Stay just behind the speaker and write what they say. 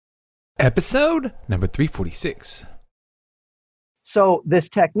Episode number 346. So this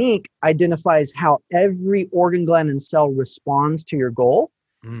technique identifies how every organ, gland, and cell responds to your goal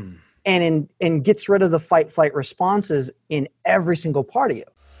and gets rid of the fight-flight responses in every single part of you.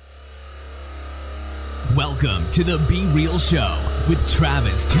 Welcome to the Be Real Show with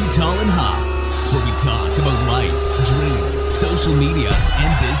Travis Too Tall and Huff, where we talk about life, dreams, social media,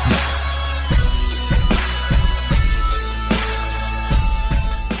 and business.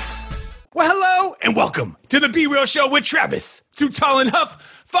 Well, hello and welcome to the Be Real Show with Travis Too Tall and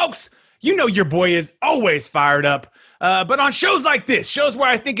Huff. Folks, you know your boy is always fired up, but on shows like this, shows where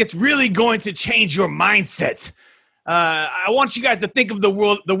I think it's really going to change your mindset, I want you guys to think of the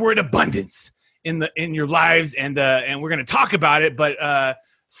word abundance in your lives, and we're going to talk about it. But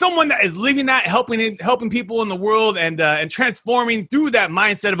someone that is living that, helping people in the world, and transforming through that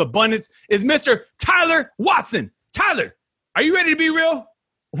mindset of abundance is Mr. Tyler Watson. Tyler, are you ready to be real?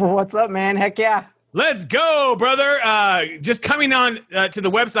 What's up, man? Heck yeah. Let's go, brother. Just coming on to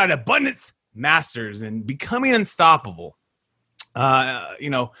the website Abundance Masters and becoming unstoppable.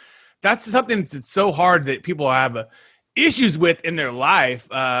 That's something that's so hard that people have issues with in their life.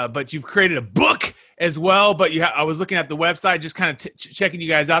 But you've created a book as well. But I was looking at the website, just kind of checking you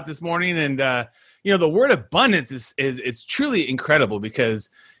guys out this morning, and the word abundance is truly incredible because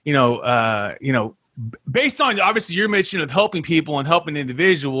based on obviously your mission of helping people and helping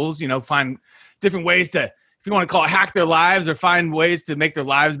individuals, find different ways to, if you want to call it, hack their lives or find ways to make their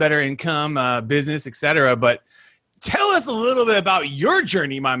lives better, income, business, etc. But tell us a little bit about your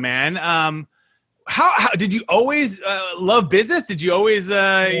journey, my man. How did you always love business? Did you always,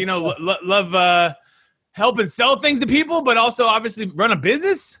 love helping sell things to people, but also obviously run a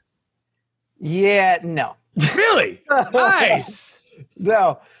business? Yeah, no. Really? Nice.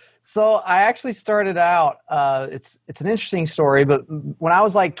 No. So I actually started out, it's an interesting story, but when I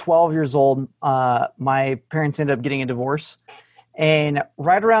was like 12 years old, my parents ended up getting a divorce. And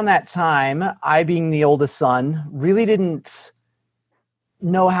right around that time, I, being the oldest son, really didn't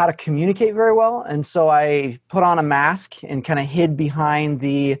know how to communicate very well. And so I put on a mask and kind of hid behind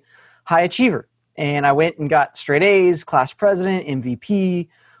the high achiever. And I went and got straight A's, class president, MVP,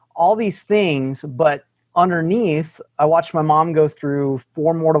 all these things, but underneath, I watched my mom go through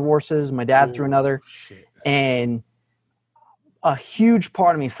 4 more divorces, my dad through another, and a huge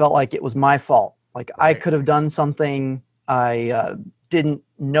part of me felt like it was my fault. Like I could have done something. I didn't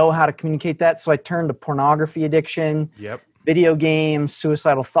know how to communicate that, so I turned to pornography addiction, video games,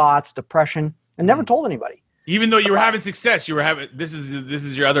 suicidal thoughts, depression, and never told anybody. Even though you were having success, this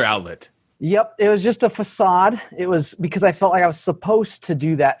is your other outlet. Yep, it was just a facade. It was because I felt like I was supposed to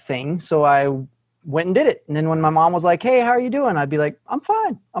do that thing, so I went and did it. And then when my mom was like, "Hey, how are you doing?" I'd be like, "I'm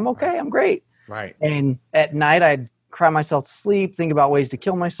fine. I'm okay. I'm great." Right. And at night, I'd cry myself to sleep, think about ways to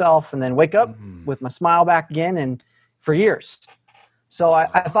kill myself, and then wake up with my smile back again, and for years. So I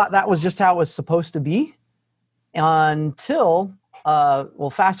thought that was just how it was supposed to be until,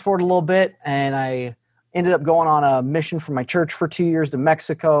 fast forward a little bit, and I ended up going on a mission for my church for 2 years to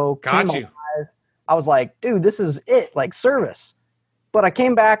Mexico. Got you. I was like, dude, this is it, like service. But I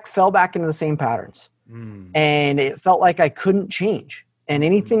came back, fell back into the same patterns. And it felt like I couldn't change. And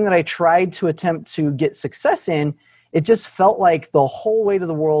anything that I tried to attempt to get success in, it just felt like the whole weight of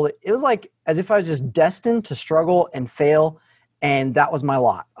the world, it was like as if I was just destined to struggle and fail. And that was my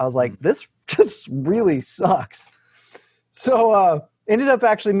lot. I was like, this just really sucks. So ended up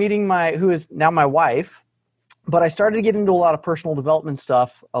actually meeting who is now my wife. But I started to get into a lot of personal development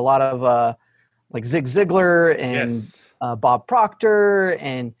stuff, a lot of like Zig Ziglar and Bob Proctor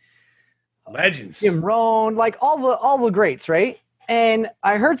and legends, Jim Rohn, like all the greats, right? And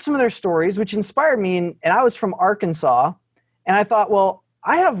I heard some of their stories, which inspired me. And I was from Arkansas, and I thought, well,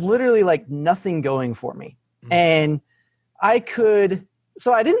 I have literally like nothing going for me, and I didn't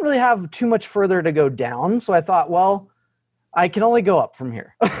really have too much further to go down. So I thought, well, I can only go up from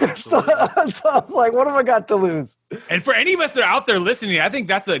here. so I was like, what have I got to lose? And for any of us that are out there listening, I think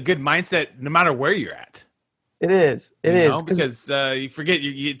that's a good mindset no matter where you're at. It is. It is. Because you forget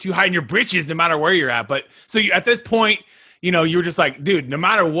you get too high in your britches no matter where you're at. But so at this point, you were just like, dude, no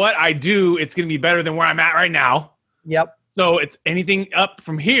matter what I do, it's going to be better than where I'm at right now. Yep. So it's anything up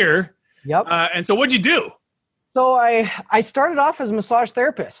from here. Yep. And so what'd you do? So I started off as a massage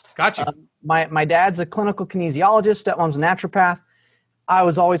therapist. Gotcha. My dad's a clinical kinesiologist. Stepmom's a naturopath. I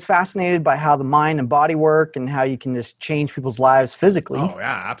was always fascinated by how the mind and body work and how you can just change people's lives physically. Oh,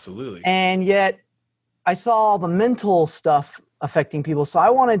 yeah, absolutely. And yet I saw all the mental stuff affecting people. So I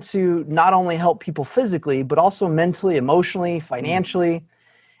wanted to not only help people physically, but also mentally, emotionally, financially.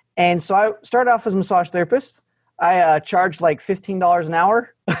 And so I started off as a massage therapist. I charged like $15 an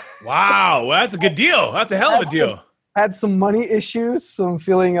hour. Wow. Well, that's a good deal. That's a hell of a deal. Had some money issues, some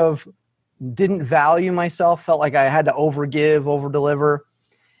feeling of didn't value myself, felt like I had to overgive, overdeliver.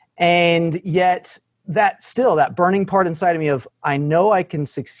 And yet that burning part inside of me of, I know I can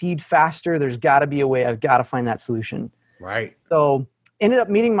succeed faster. There's got to be a way. I've got to find that solution. Right. So ended up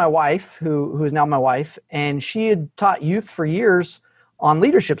meeting my wife, who is now my wife, and she had taught youth for years on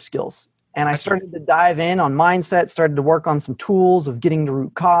leadership skills. And I started to dive in on mindset, started to work on some tools of getting to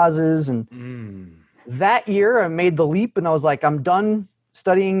root causes. And that year I made the leap and I was like, I'm done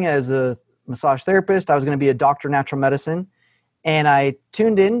studying as a massage therapist. I was going to be a doctor of natural medicine. And I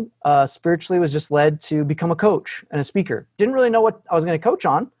tuned in, spiritually was just led to become a coach and a speaker. Didn't really know what I was going to coach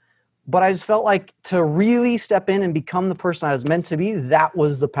on, but I just felt like to really step in and become the person I was meant to be, that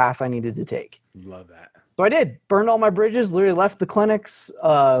was the path I needed to take. Love that. So I did. Burned all my bridges, literally left the clinics,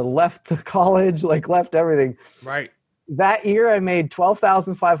 left the college, left everything. Right. That year I made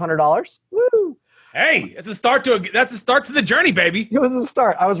 $12,500. Woo! Hey, that's a start to the journey, baby. It was a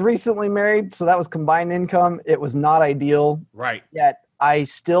start. I was recently married, so that was combined income. It was not ideal. Right. Yet I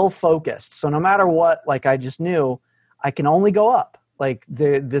still focused. So no matter what, I just knew I can only go up.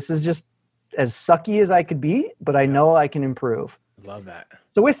 This is just as sucky as I could be, but I know I can improve. Love that.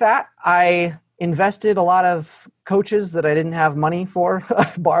 So with that, I invested a lot of coaches that I didn't have money for.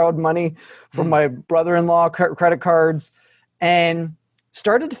 I borrowed money from my brother-in-law, credit cards, and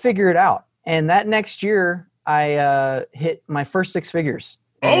started to figure it out. And that next year, I hit my first 6 figures.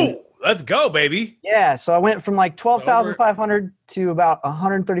 Oh, let's go, baby. Yeah, so I went from 12,500 to about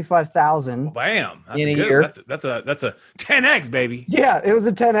 135,000. Bam. That's in a good. year. That's a 10X, baby. Yeah, it was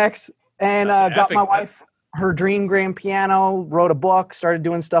a 10X. And got epic. my wife her dream grand piano, wrote a book, started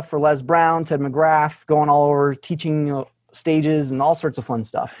doing stuff for Les Brown, Ted McGrath, going all over, teaching stages and all sorts of fun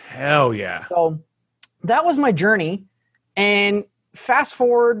stuff. Hell yeah. So that was my journey. And fast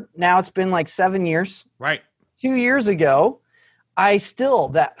forward, now it's been 7 years. Right. 2 years ago,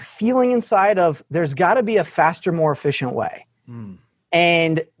 that feeling inside of there's got to be a faster, more efficient way.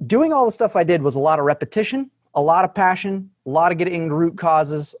 And doing all the stuff I did was a lot of repetition, a lot of passion, a lot of getting to root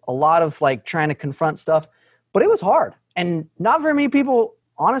causes, a lot of trying to confront stuff. But it was hard. And not very many people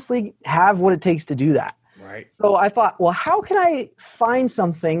honestly have what it takes to do that. Right. So I thought, well, how can I find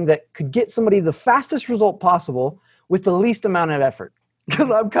something that could get somebody the fastest result possible with the least amount of effort? Because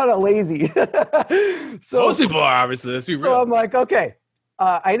I'm kind of lazy. So most people are, obviously. Let's be real. So I'm like, okay.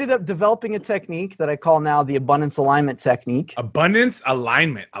 I ended up developing a technique that I call now the abundance alignment technique. Abundance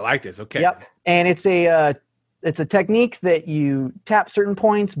alignment. I like this. Okay. Yep. And it's a technique that you tap certain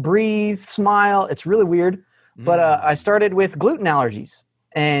points, breathe, smile. It's really weird. But I started with gluten allergies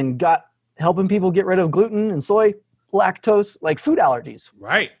and got helping people get rid of gluten and soy, lactose, food allergies.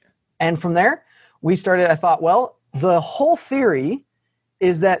 Right. And from there, I thought, well, the whole theory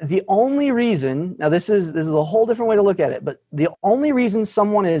is that the only reason, now this is a whole different way to look at it, but the only reason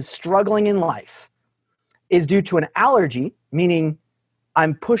someone is struggling in life is due to an allergy, meaning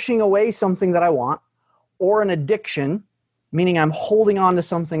I'm pushing away something that I want, or an addiction, meaning I'm holding on to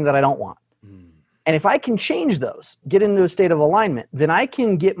something that I don't want. And if I can change those, get into a state of alignment, then I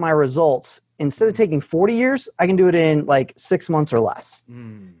can get my results. Instead of taking 40 years, I can do it in 6 months or less.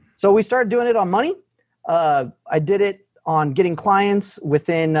 So we started doing it on money. I did it on getting clients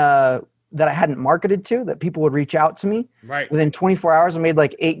within that I hadn't marketed to, that people would reach out to me. Right. Within 24 hours, I made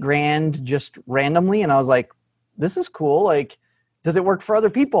 $8,000 just randomly. And I was like, this is cool. Does it work for other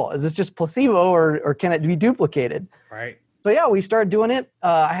people? Is this just placebo or can it be duplicated? Right. So yeah, we started doing it.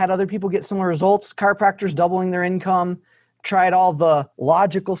 I had other people get similar results. Chiropractors doubling their income, tried all the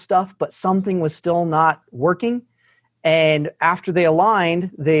logical stuff, but something was still not working. And after they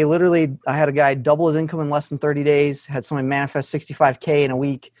aligned, I had a guy double his income in less than 30 days, had someone manifest 65K in a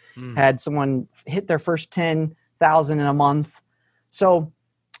week, had someone hit their first 10,000 in a month. So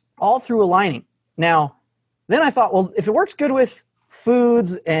all through aligning. Now, then I thought, well, if it works good with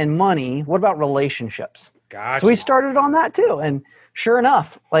foods and money, what about relationships? Gotcha. So we started on that too. And sure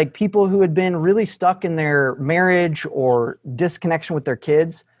enough, people who had been really stuck in their marriage or disconnection with their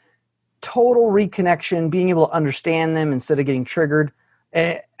kids, total reconnection, being able to understand them instead of getting triggered.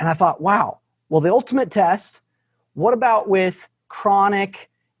 And I thought, wow, well, the ultimate test, what about with chronic,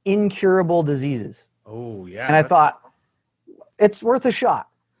 incurable diseases? Oh, yeah. And I thought, it's worth a shot.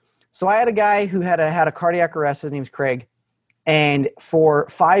 So I had a guy who had a cardiac arrest. His name's Craig. And for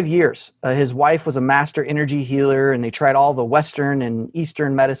 5 years, his wife was a master energy healer, and they tried all the Western and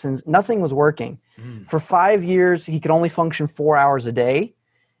Eastern medicines. Nothing was working. For 5 years, he could only function 4 hours a day.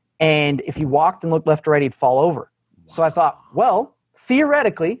 And if he walked and looked left or right, he'd fall over. Wow. So I thought, well,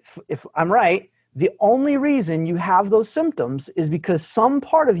 theoretically, if I'm right, The only reason you have those symptoms is because some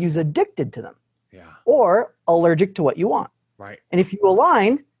part of you is addicted to them or allergic to what you want. Right. And if you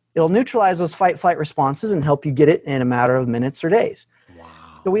align, it'll neutralize those fight-flight responses and help you get it in a matter of minutes or days. Wow.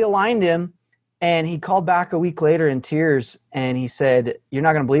 So we aligned him, and he called back a week later in tears, and he said, "You're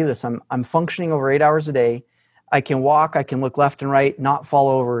not going to believe this. I'm functioning over 8 hours a day. I can walk. I can look left and right, not fall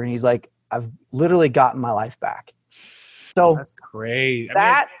over." And he's like, "I've literally gotten my life back." So that's great.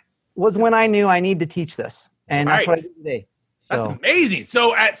 That was when I knew I need to teach this, and that's what I do today. So. That's amazing.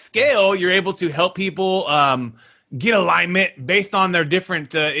 So at scale, you're able to help people get alignment based on their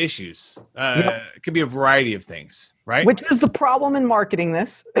different issues. It could be a variety of things, right? Which is the problem in marketing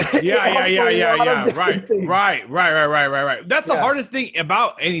this. Yeah. Right. That's the hardest thing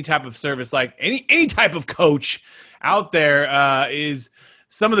about any type of service, like any type of coach out there is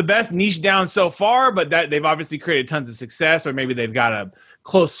some of the best niche down so far, but that they've obviously created tons of success, or maybe they've got a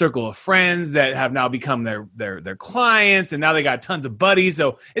close circle of friends that have now become their clients, and now they got tons of buddies.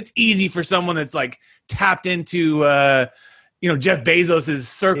 So it's easy for someone that's like tapped into Jeff Bezos's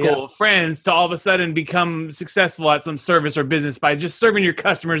circle of friends to all of a sudden become successful at some service or business by just serving your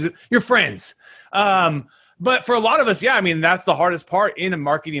customers, your friends. But for a lot of us, that's the hardest part in a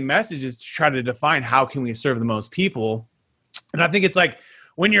marketing message, is to try to define how can we serve the most people. And I think it's like,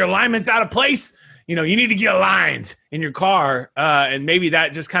 when your alignment's out of place, you need to get aligned in your car. And maybe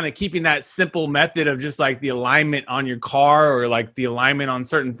that just kind of keeping that simple method of just like the alignment on your car, or like the alignment on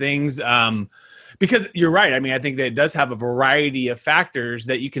certain things. Because you're right. I think that it does have a variety of factors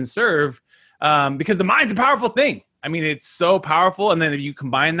that you can serve, because the mind's a powerful thing. It's so powerful. And then if you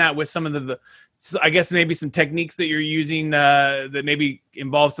combine that with some of the I guess maybe some techniques that you're using that maybe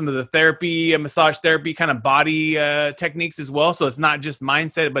involve some of the therapy, massage therapy kind of body techniques as well. So it's not just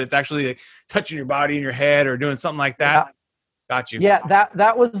mindset, but it's actually like touching your body and your head or doing something like that. Yeah. Got you. Yeah,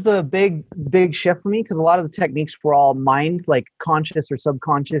 that was the big shift for me, because a lot of the techniques were all mind, like conscious or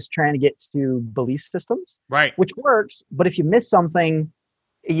subconscious, trying to get to belief systems. Right. Which works, but if you miss something,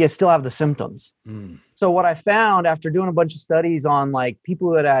 you still have the symptoms. So what I found after doing a bunch of studies on like people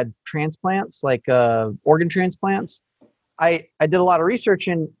who had transplants, like organ transplants, I did a lot of research,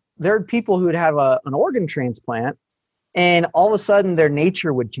 and there are people who would have an organ transplant, and all of a sudden their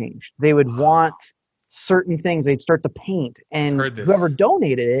nature would change. They would want certain things. They'd start to paint, and whoever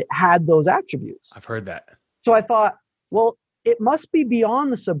donated it had those attributes. I've heard that. So I thought, well, it must be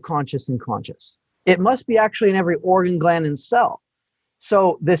beyond the subconscious and conscious. It must be actually in every organ, gland, and cell.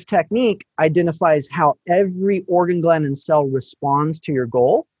 So this technique identifies how every organ, gland, and cell responds to your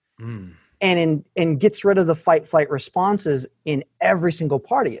goal, and gets rid of the fight-flight responses in every single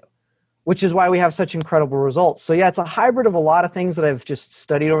part of you, which is why we have such incredible results. So it's a hybrid of a lot of things that I've just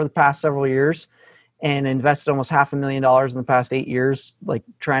studied over the past several years and invested almost $500,000 in the past 8 years, like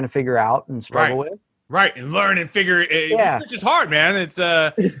trying to figure out and struggle with. Right, and learn and figure it. Which is hard, man. It's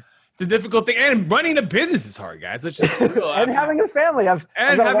a difficult thing, and running a business is hard, guys. It's just real. And having a family. I've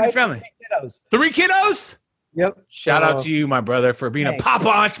having a family. 3 kiddos. Yep. Shout out to you, my brother, for being a papa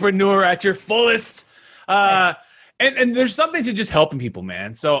entrepreneur at your fullest. And there's something to just helping people,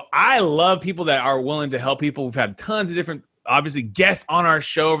 man. So I love people that are willing to help people. We've had tons of different, obviously, guests on our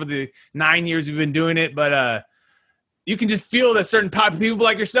show over the 9 years we've been doing it. But you can just feel that certain type of people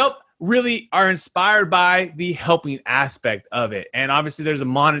like yourself really are inspired by the helping aspect of it. And obviously there's a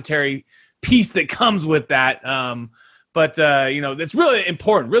monetary piece that comes with that. But that's really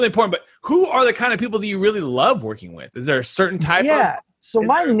important. But who are the kind of people that you really love working with? Is there a certain type of? So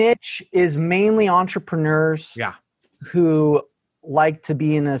my niche is mainly entrepreneurs who like to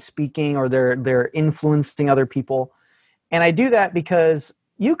be in a speaking, or they're influencing other people. And I do that because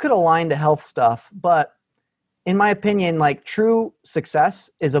you could align to health stuff, but in my opinion, like true success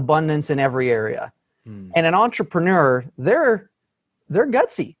is abundance in every area. And an entrepreneur, they're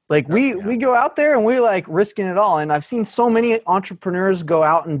gutsy. Like we go out there and we're like risking it all. And I've seen so many entrepreneurs go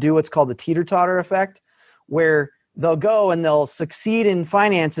out and do what's called the teeter-totter effect, where they'll go and they'll succeed in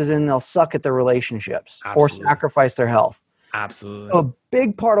finances and they'll suck at their relationships or sacrifice their health. Absolutely. So a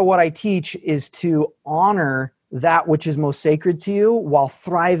big part of what I teach is to honor that which is most sacred to you while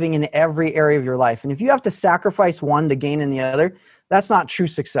thriving in every area of your life. And if you have to sacrifice one to gain in the other, that's not true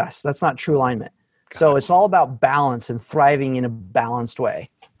success. That's not true alignment. Gotcha. So it's all about balance and thriving in a balanced way.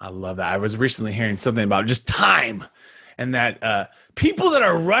 I love that. I was recently hearing something about just time, and that people that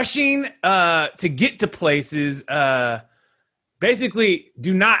are rushing to get to places basically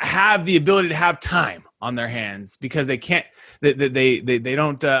do not have the ability to have time on their hands, because they can't, they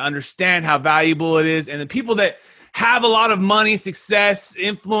don't understand how valuable it is. And the people that have a lot of money, success,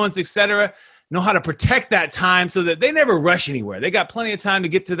 influence, etc., know how to protect that time so that they never rush anywhere. They got plenty of time to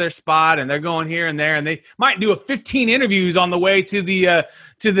get to their spot, and they're going here and there, and they might do 15 interviews on the way to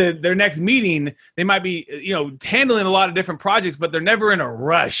their next meeting. They might be, handling a lot of different projects, but they're never in a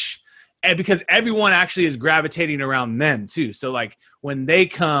rush. And because everyone actually is gravitating around them too. So like when they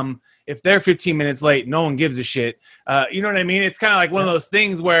come, if they're 15 minutes late, no one gives a shit. You know what I mean? It's kind of like one of those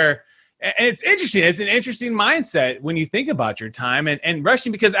things where, and it's interesting. It's an interesting mindset when you think about your time and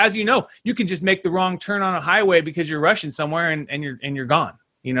rushing, because as you know, you can just make the wrong turn on a highway because you're rushing somewhere and you're gone.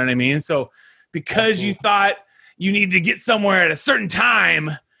 You know what I mean? So because you thought you needed to get somewhere at a certain time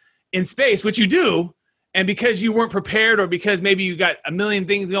in space, which you do, and because you weren't prepared, or because maybe you got a million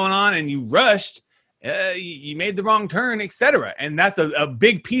things going on and you rushed, you made the wrong turn, etc. And that's a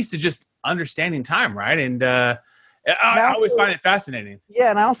big piece to just understanding time, right? And I always find it fascinating. Yeah,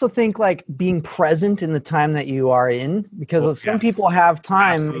 and I also think like being present in the time that you are in, because some people have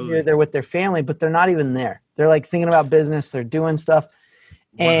time, maybe they're with their family, but they're not even there. They're like thinking about business, they're doing stuff.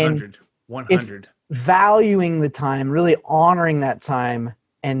 100. It's valuing the time, really honoring that time.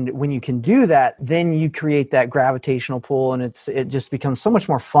 And when you can do that, then you create that gravitational pull, and it just becomes so much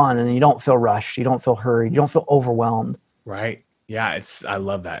more fun, and you don't feel rushed, you don't feel hurried, you don't feel overwhelmed. Right. Yeah, I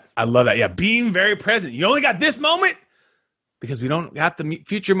love that. I love that. Yeah, being very present. You only got this moment because we don't got the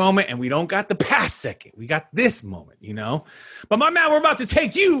future moment, and we don't got the past second. We got this moment, But my man, we're about to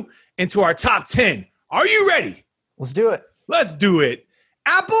take you into our top 10. Are you ready? Let's do it. Let's do it.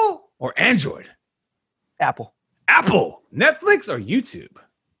 Apple or Android? Apple. Apple. Netflix or YouTube?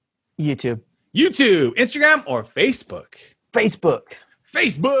 YouTube. YouTube. Instagram or Facebook? Facebook.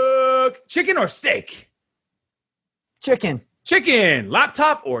 Facebook. Chicken or steak? Chicken. Chicken.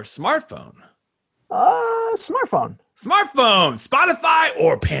 Laptop or smartphone? Smartphone. Smartphone. Spotify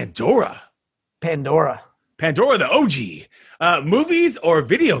or Pandora? Pandora. Pandora, the OG. Movies or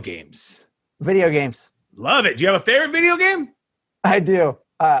video games? Video games. Love it. Do you have a favorite video game? I do.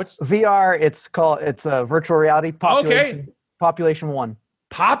 VR. It's a virtual reality. Population 1.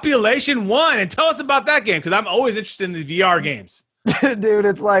 Population 1. And tell us about that game, because I'm always interested in the VR games. Dude,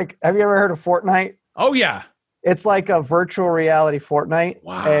 it's like, have you ever heard of Fortnite? Oh, yeah. It's like a virtual reality Fortnite.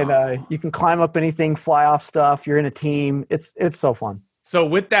 Wow. And you can climb up anything, fly off stuff. You're in a team. It's so fun. So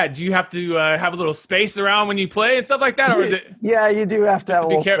with that, do you have to have a little space around when you play and stuff like that? Or is it? Yeah, you do have to have a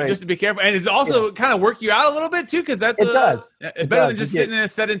little space. Just to be careful. And does it also kind of work you out a little bit too? Because that's does. Better than just sitting in a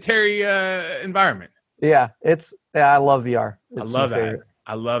sedentary environment. Yeah, I love VR. I love that. Favorite.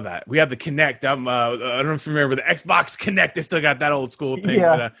 I love that. We have the Kinect. I don't know if you remember the Xbox Kinect. They still got that old school thing.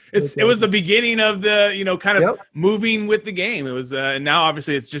 Yeah, but, it was the beginning of the, kind of moving with the game. It was, and now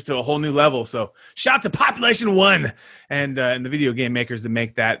obviously it's just to a whole new level. So shout out to Population 1 and the video game makers that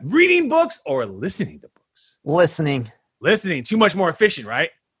make that. Reading books or listening to books? Listening. Too much more efficient, right?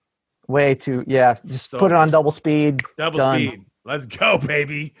 Way too. Yeah. Just put it on double speed. Speed. Let's go,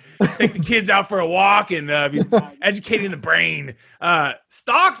 baby. Take the kids out for a walk and be educating the brain.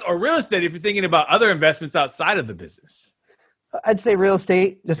 Stocks or real estate if you're thinking about other investments outside of the business? I'd say real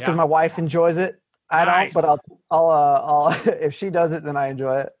estate just because my wife enjoys it. I don't, but I'll if she does it, then I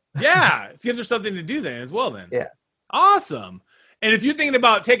enjoy it. Yeah, it gives her something to do then as well then. Yeah. Awesome. And if you're thinking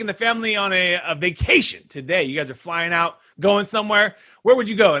about taking the family on a vacation today, you guys are flying out, going somewhere, where would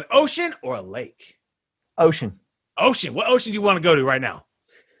you go, an ocean or a lake? Ocean. Ocean. What ocean do you want to go to right now?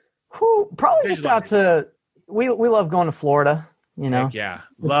 Probably just out to. We love going to Florida. Heck yeah,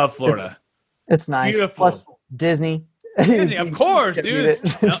 love Florida. It's nice. Beautiful. Plus Disney. Disney, of course, dude. It's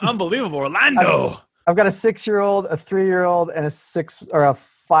unbelievable. Orlando. I've got a 6-year-old, a 3-year-old, and a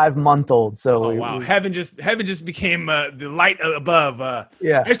 5-month-old. So wow, heaven just became the light above. I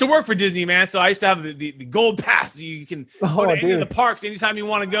Yeah, used to work for Disney, man. So I used to have the gold pass. You can go to any of the parks anytime you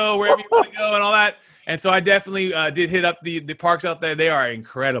want to go, wherever you want to go, and all that. And so I definitely did hit up the parks out there. They are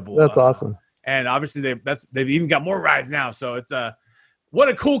incredible. That's awesome. And obviously they've even got more rides now. So it's what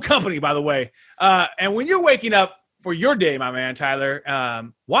a cool company, by the way. And when you're waking up for your day, my man Tyler,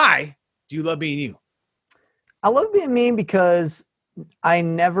 why do you love being you? I love being me because I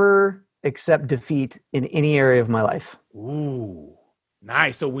never accept defeat in any area of my life. Ooh,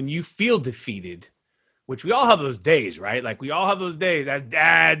 nice. So when you feel defeated, which we all have those days, right? Like we all have those days as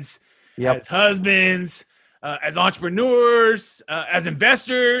dads, as husbands, as entrepreneurs, as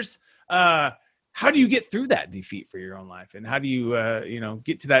investors. How do you get through that defeat for your own life? And how do you,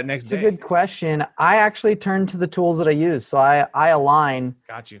 get to that next day? It's a good question. I actually turn to the tools that I use. So I align.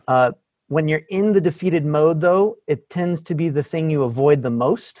 Got you. When you're in the defeated mode, though, it tends to be the thing you avoid the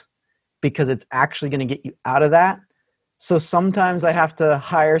most because it's actually going to get you out of that. So sometimes I have to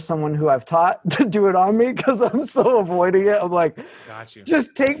hire someone who I've taught to do it on me because I'm so avoiding it. I'm like, Got you.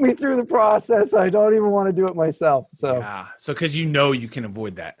 just take me through the process. I don't even want to do it myself. So Yeah. So because you can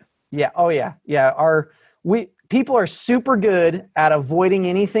avoid that. yeah. Oh yeah. Yeah. People are super good at avoiding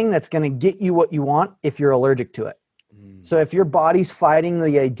anything that's going to get you what you want if you're allergic to it. So if your body's fighting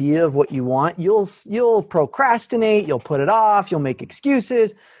the idea of what you want, you'll procrastinate, you'll put it off, you'll make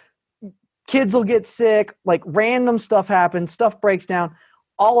excuses. Kids will get sick, like random stuff happens, stuff breaks down,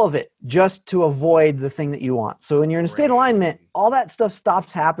 all of it just to avoid the thing that you want. So when you're in a state of alignment, all that stuff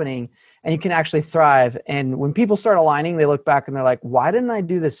stops happening and you can actually thrive. And when people start aligning, they look back and they're like, why didn't I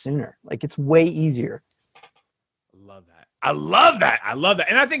do this sooner? Like it's way easier. I love that.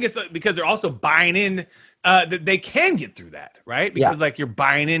 And I think it's because they're also buying in that they can get through that, right? Because like you're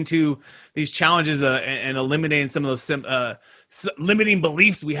buying into these challenges and eliminating some of those limiting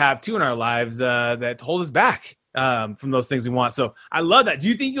beliefs we have too in our lives that hold us back from those things we want. So I love that. Do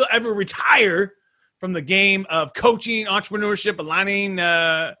you think you'll ever retire from the game of coaching, entrepreneurship, aligning,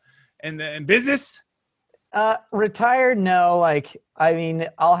 and business? Retired? No. Like, I mean,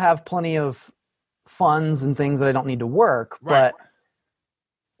 I'll have plenty of funds and things that I don't need to work, but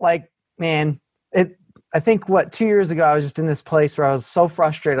like, man, I think 2 years ago, I was just in this place where I was so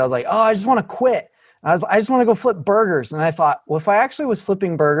frustrated. I was like, oh, I just want to quit. I just want to go flip burgers. And I thought, well, if I actually was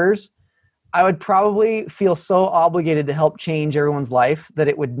flipping burgers, I would probably feel so obligated to help change everyone's life that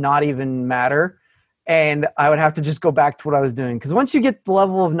it would not even matter. And I would have to just go back to what I was doing. Because once you get the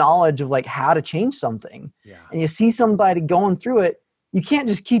level of knowledge of like how to change something and you see somebody going through it, you can't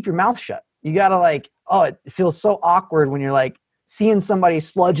just keep your mouth shut. You got to like, oh, it feels so awkward when you're like seeing somebody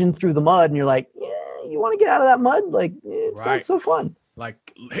sludging through the mud and you're like, yeah, you want to get out of that mud? Like, it's not so fun. Like,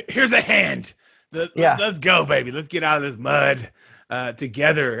 here's a hand. Let's go, baby. Let's get out of this mud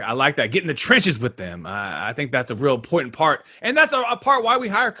together. I like that. Get in the trenches with them. I think that's a real important part. And that's a part why we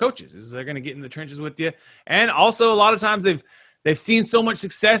hire coaches is they're going to get in the trenches with you. And also a lot of times they've seen so much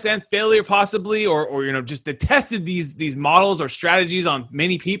success and failure possibly, or just they tested these models or strategies on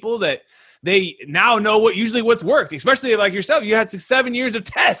many people that they now know what's worked, especially like yourself. You had 7 years of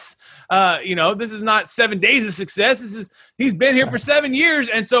tests. This is not 7 days of success. He's been here for 7 years.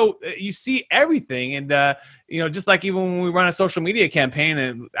 And so you see everything. And, just like even when we run a social media campaign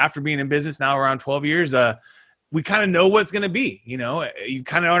and after being in business now around 12 years, we kind of know what's going to be, you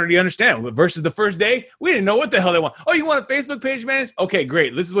kind of already understand versus the first day. We didn't know what the hell they want. Oh, you want a Facebook page managed? Okay,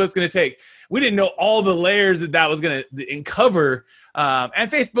 great. This is what it's going to take. We didn't know all the layers that was going to cover. And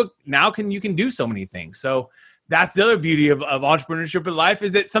Facebook now you can do so many things. So that's the other beauty of entrepreneurship in life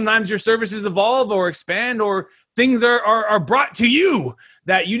is that sometimes your services evolve or expand or things are brought to you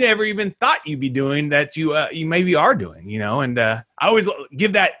that you never even thought you'd be doing that you maybe are doing, and I always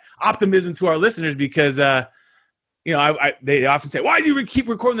give that optimism to our listeners because, they often say, why do you keep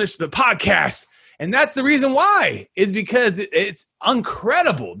recording this podcast? And that's the reason why is because it's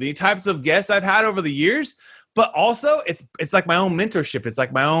incredible. The types of guests I've had over the years, but also it's like my own mentorship. It's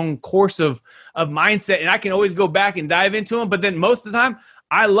like my own course of mindset. And I can always go back and dive into them. But then most of the time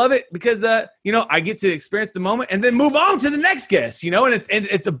I love it because, I get to experience the moment and then move on to the next guest, and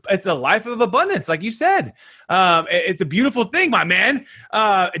it's a life of abundance. Like you said, it's a beautiful thing, my man.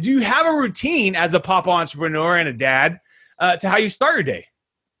 Do you have a routine as a pop entrepreneur and a dad to how you start your day?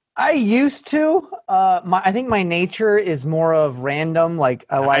 I used to. I think my nature is more of random. Like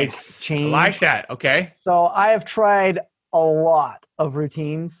I like change. I like that. Okay. So I have tried a lot of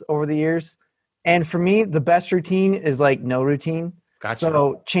routines over the years, and for me, the best routine is like no routine. Gotcha.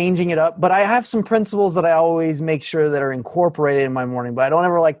 So changing it up, but I have some principles that I always make sure that are incorporated in my morning, but I don't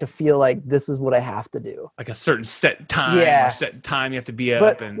ever like to feel like this is what I have to do. Like a certain set time or set time you have to be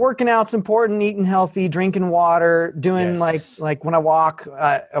up. But working out's important, eating healthy, drinking water, doing like when I walk,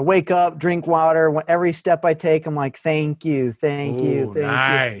 I wake up, drink water. Every step I take, I'm like, thank you.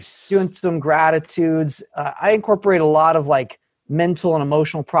 Nice. Doing some gratitudes. I incorporate a lot of like mental and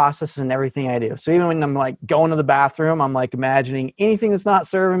emotional processes in everything I do. So even when I'm like going to the bathroom, I'm like imagining anything that's not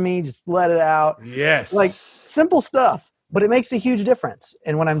serving me, just let it out. Yes. Like simple stuff, but it makes a huge difference.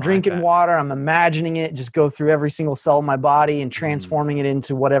 And when I'm drinking water, I'm imagining it just go through every single cell of my body and transforming it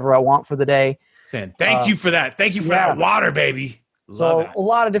into whatever I want for the day. Saying, thank you for that. Thank you for that water, baby. So a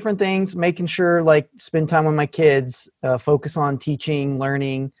lot of different things, making sure like spend time with my kids, focus on teaching,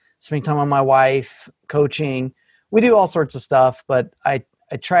 learning, spending time with my wife, coaching. We do all sorts of stuff, but I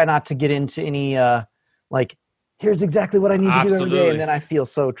try not to get into any like, here's exactly what I need to do every day. And then I feel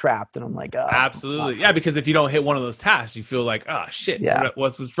so trapped and I'm like, oh. Absolutely. Yeah, because if you don't hit one of those tasks, you feel like, oh, shit,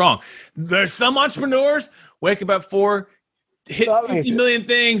 what's wrong? There's some entrepreneurs wake up at 4, hit 50 million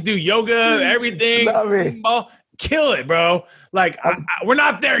things, do yoga, everything, kill it, bro. Like we're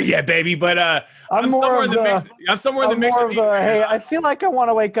not there yet, baby, but I'm somewhere in the mix. I'm somewhere in the mix with you. Hey, I feel like I want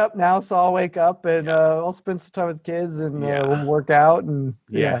to wake up now, so I'll wake up and I'll spend some time with kids and we'll work out. And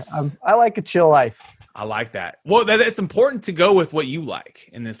I like a chill life. I like that. Well, it's important to go with what you like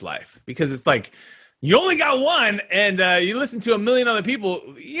in this life, because it's like you only got one, and you listen to a million other people.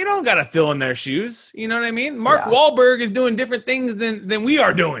 You don't got to fill in their shoes. You know what I mean? Mark Wahlberg is doing different things than we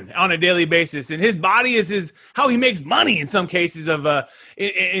are doing on a daily basis, and his body is how he makes money in some cases of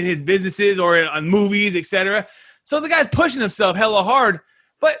in his businesses or on movies, etc. So the guy's pushing himself hella hard,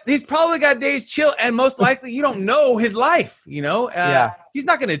 but he's probably got days chill, and most likely you don't know his life. You know, he's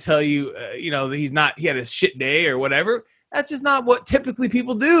not going to tell you, that he had a shit day or whatever. That's just not what typically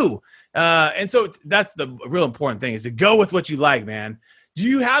people do. And so that's the real important thing, is to go with what you like, man. Do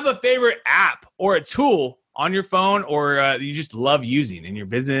you have a favorite app or a tool on your phone or you just love using in your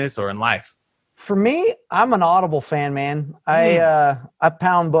business or in life? For me, I'm an Audible fan, man. I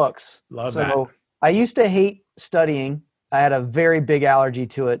pound books. Love that. I used to hate studying. I had a very big allergy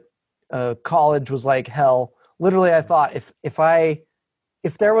to it. College was like hell. Literally, I thought if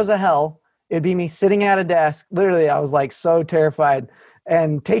there was a hell, it'd be me sitting at a desk. Literally, I was like so terrified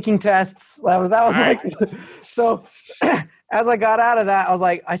and taking tests. That was like, so as I got out of that, I was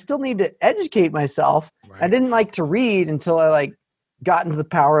like, I still need to educate myself. Right. I didn't like to read until I got into the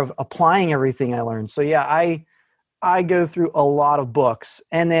power of applying everything I learned. So yeah, I go through a lot of books,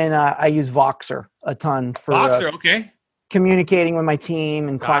 and then I use Voxer a ton for communicating with my team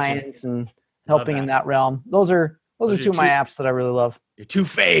and clients and helping in that realm. Those are two of my apps that I really love. Your two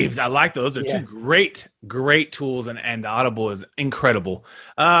faves. I like those. Those are two great tools, and Audible is incredible.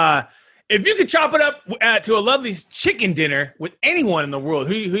 If you could chop it up to a lovely chicken dinner with anyone in the world,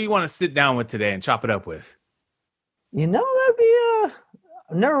 who you want to sit down with today and chop it up with? That'd be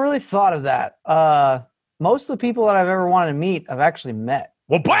I've never really thought of that. Most of the people that I've ever wanted to meet, I've actually met.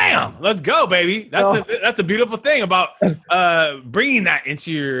 Well, bam! Let's go, baby. That's the beautiful thing about bringing that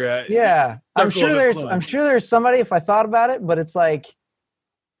into your I'm sure there's somebody if I thought about it, but it's like,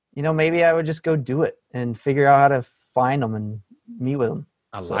 maybe I would just go do it and figure out how to find them and meet with them.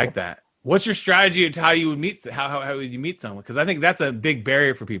 I like that. What's your strategy to how you would meet? How would you meet someone? Because I think that's a big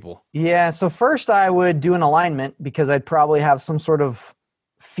barrier for people. Yeah. So first, I would do an alignment, because I'd probably have some sort of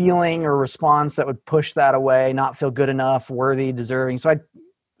feeling or response that would push that away, not feel good enough, worthy, deserving. So I'd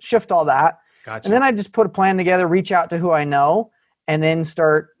shift all that. Gotcha. And then I'd just put a plan together, reach out to who I know, and then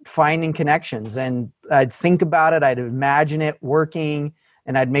start finding connections. And I'd think about it. I'd imagine it working,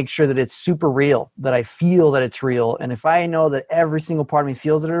 and I'd make sure that it's super real, that I feel that it's real. And if I know that every single part of me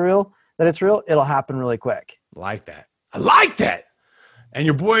feels that it's real, it'll happen really quick. I like that. And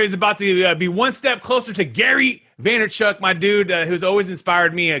your boy is about to be one step closer to Gary Vaynerchuk, my dude, who's always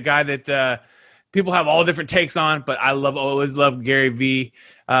inspired me, a guy that people have all different takes on, but I always love Gary V.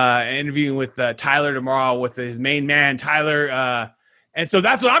 Interviewing with Tyler tomorrow with his main man, Tyler. And so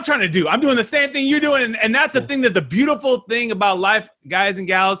that's what I'm trying to do. I'm doing the same thing you're doing. And that's the thing, that the beautiful thing about life, guys and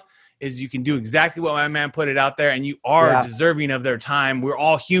gals, is you can do exactly what my man put it out there, and you are deserving of their time. We're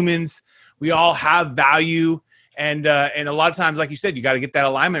all humans. We all have value. And a lot of times, like you said, you got to get that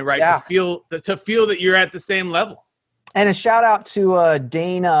alignment right to feel that you're at the same level. And a shout out to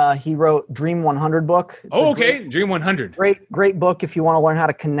Dane. He wrote Dream 100 book. It's Dream 100. Great book if you want to learn how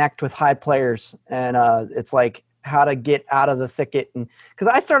to connect with high players. And it's like how to get out of the thicket. And because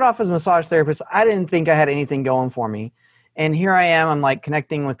I started off as a massage therapist, I didn't think I had anything going for me. And here I am. I'm like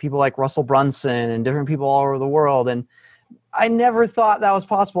connecting with people like Russell Brunson and different people all over the world. And I never thought that was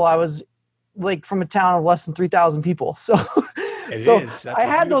possible. I was like from a town of less than 3,000 people. So I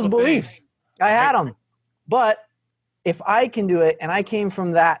had those beliefs. I had them. But if I can do it, and I came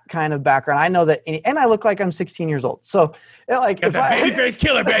from that kind of background, I know that, and I look like I'm 16 years old. So like, got that babyface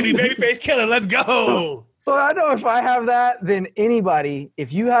killer, baby, babyface killer. Let's go. So I know if I have that, then anybody,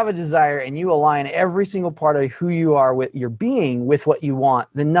 if you have a desire and you align every single part of who you are with your being with what you want,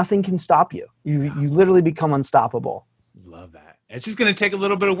 then nothing can stop you. You literally become unstoppable. Love that. It's just going to take a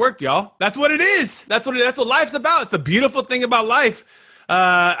little bit of work, y'all. That's what it is. That's what life's about. It's the beautiful thing about life.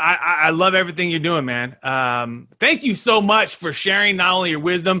 I love everything you're doing, man. Thank you so much for sharing not only your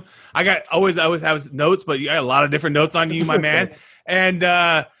wisdom. I always have notes, but you got a lot of different notes on you, my man. And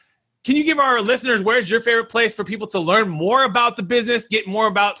can you give our listeners, where's your favorite place for people to learn more about the business, get more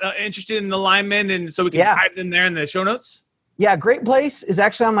about interested in alignment, and so we can type them there in the show notes? Yeah, great place is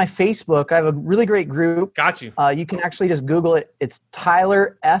actually on my Facebook. I have a really great group. Got you. You can actually just Google it. It's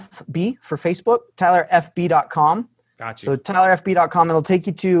Tyler FB for Facebook, tylerfb.com. Got you. So tylerfb.com, it'll take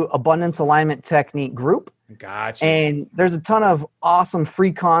you to Abundance Alignment Technique group. Got you. And there's a ton of awesome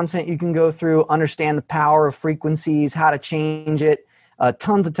free content you can go through, understand the power of frequencies, how to change it,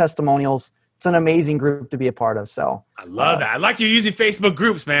 tons of testimonials. It's an amazing group to be a part of. So I love that. I like you using Facebook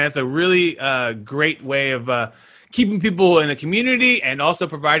groups, man. It's a really great way of keeping people in a community and also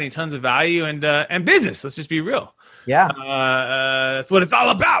providing tons of value and business. Let's just be real. Yeah. That's what it's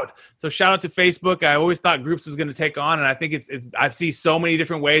all about. So shout out to Facebook. I always thought groups was going to take on, and I think I've seen so many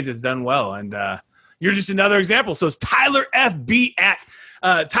different ways it's done well. And you're just another example. So it's Tyler FB at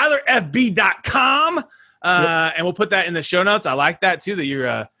tylerfb.com. And we'll put that in the show notes. I like that too, that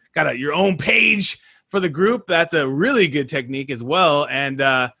you're got your own page for the group. That's a really good technique as well. And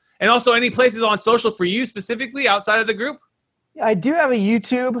also any places on social for you specifically outside of the group? I do have a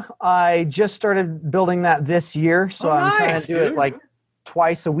YouTube. I just started building that this year. So I'm trying to do it like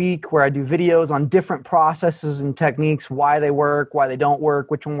twice a week, where I do videos on different processes and techniques, why they work, why they don't work,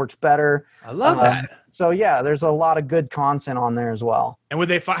 which one works better. I love that. So yeah, there's a lot of good content on there as well. And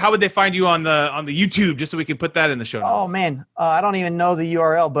how would they find you on the YouTube, just so we can put that in the show notes? Oh man, I don't even know the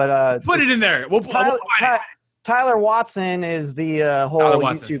URL, but put it in there. We'll find it. Tyler Watson is the whole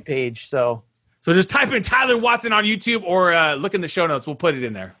YouTube page. So just type in Tyler Watson on YouTube, or look in the show notes. We'll put it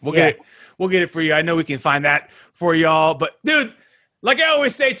in there. We'll get it for you. I know we can find that for y'all. But dude, like I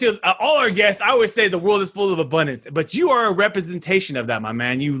always say to all our guests, I always say the world is full of abundance. But you are a representation of that, my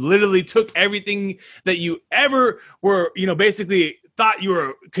man. You literally took everything that you ever were, basically thought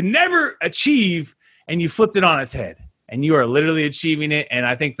you could never achieve, and you flipped it on its head. And you are literally achieving it. And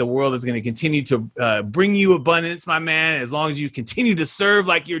I think the world is going to continue to bring you abundance, my man, as long as you continue to serve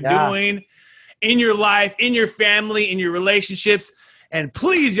like you're doing in your life, in your family, in your relationships. And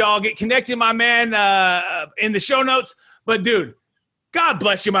please, y'all, get connected, my man, in the show notes. But dude, God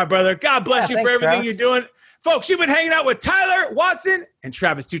bless you, my brother. God bless you for everything you're doing. Folks, you've been hanging out with Tyler Watson and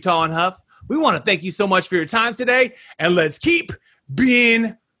Travis Too Tall and Huff. We want to thank you so much for your time today. And let's keep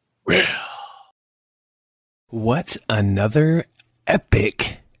being real. What another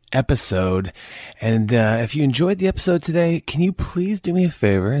epic episode. And if you enjoyed the episode today, can you please do me a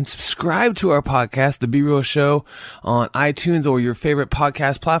favor and subscribe to our podcast, The Be Real Show, on iTunes or your favorite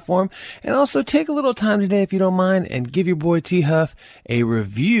podcast platform. And also take a little time today, if you don't mind, and give your boy T Huff a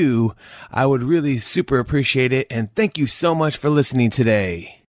review. I would really super appreciate it. And thank you so much for listening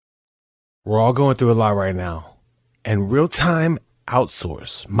today. We're all going through a lot right now. And Real Time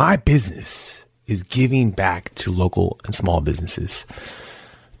Outsource, my business, is giving back to local and small businesses.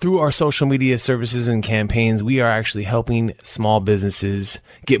 Through our social media services and campaigns, we are actually helping small businesses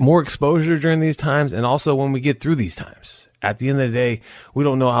get more exposure during these times, and also when we get through these times. At the end of the day, we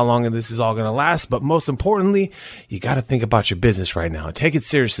don't know how long this is all going to last, but most importantly, you got to think about your business right now. Take it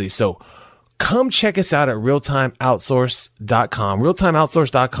seriously. So come check us out at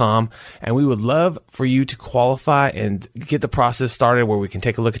realtimeoutsource.com, and we would love for you to qualify and get the process started where we can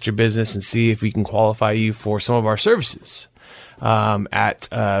take a look at your business and see if we can qualify you for some of our services. At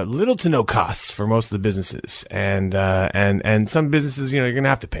little to no cost for most of the businesses, and some businesses, you're going to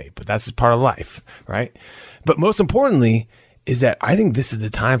have to pay, but that's just part of life, right? But most importantly is that I think this is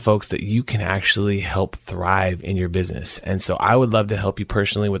the time, folks, that you can actually help thrive in your business. And so I would love to help you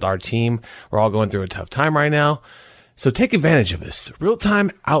personally with our team. We're all going through a tough time right now. So take advantage of us.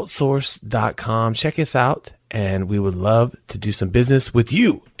 realtimeoutsource.com. Check us out. And we would love to do some business with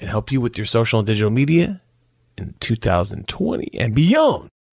you and help you with your social and digital media in 2020 and beyond.